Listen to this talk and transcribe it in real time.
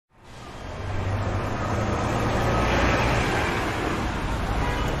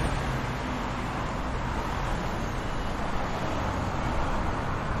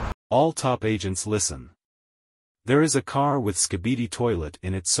All top agents listen. There is a car with Skibidi toilet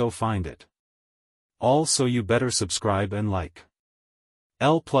in it, so find it. All, so you better subscribe and like.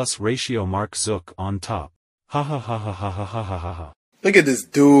 L plus ratio Mark Zook on top. Ha ha ha ha ha ha ha ha ha ha. Look at this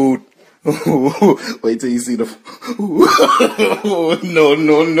dude. Wait till you see the. No,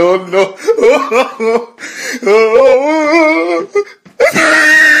 no, no, no.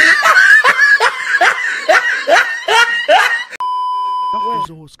 Dr.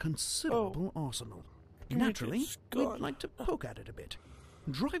 Zor's considerable arsenal. Naturally, we'd like to poke at it a bit.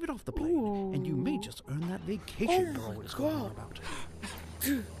 Drive it off the plane, and you may just earn that vacation you're always going on about.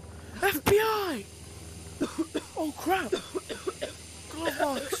 FBI! Oh crap! Glove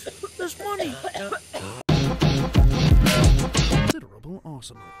box! There's money! Considerable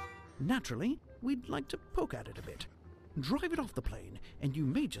arsenal. Naturally, we'd like to poke at it a bit. Drive it off the plane, and you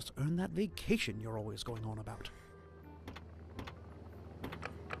may just earn that vacation you're always going on about.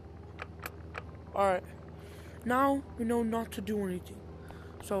 Alright. Now we know not to do anything.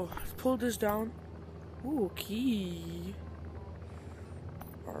 So, pull this down. Ooh, key.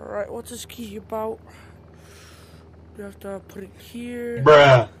 Alright, what's this key about? We have to put it here.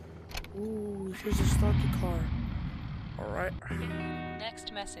 Bruh. Ooh, here's to start the car. Alright.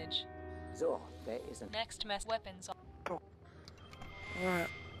 Next message. So, there is a Next weapons on. Alright,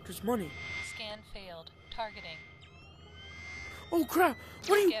 there's money. Scan failed. Targeting. Oh crap!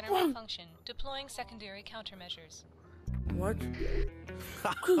 What are you? Scanner Whoa. malfunction. Deploying secondary countermeasures. What?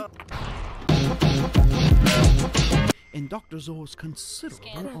 In Dr. Zor's considerable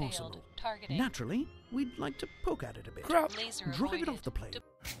Scan failed. arsenal. Targeting. Naturally, we'd like to poke at it a bit. Crap. Laser Drive it avoided. off the plane.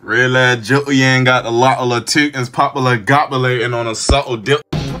 Real Julian got a lot of Latucans popular gobulating on a subtle dip.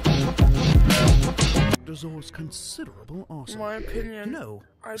 Dr. Zor's considerable In arsenal. my opinion, You know,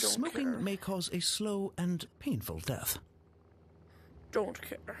 I don't smoking care. may cause a slow and painful death. Don't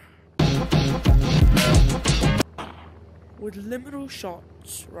care. With limited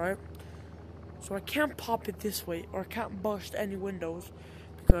shots, right? So I can't pop it this way, or I can't bust any windows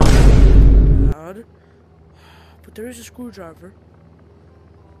because it's bad. But there is a screwdriver.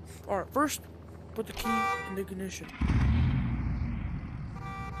 Alright, first put the key in the ignition.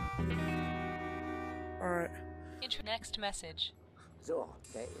 Alright. Next message. Zor,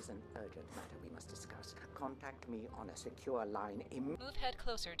 there is an urgent matter we must discuss. Contact me on a secure line immediately. Move head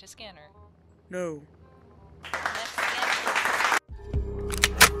closer to scanner. No. Next scanner.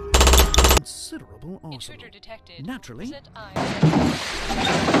 Considerable arsenal. Intruder detected. Naturally. Set I.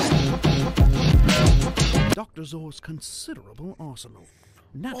 Dr. Zor's considerable arsenal.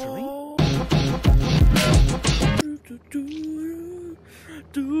 Naturally, Oh.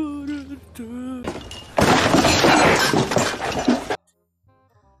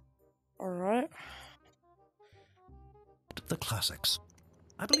 Alright. the classics.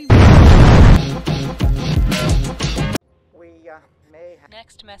 I believe. We may have.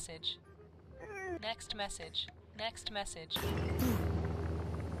 Next message. Next message. Next message.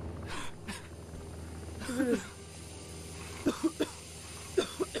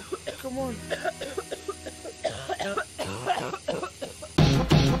 Come on.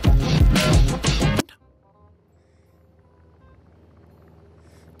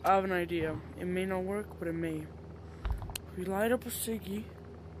 I have an idea. It may not work, but it may. We light up a ciggy,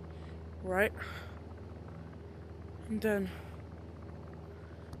 right? And then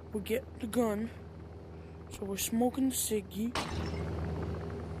we get the gun. So we're smoking the ciggy.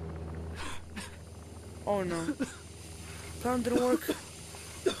 Oh no. Plan didn't work.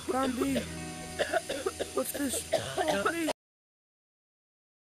 Plan B. What's this? Oh, please.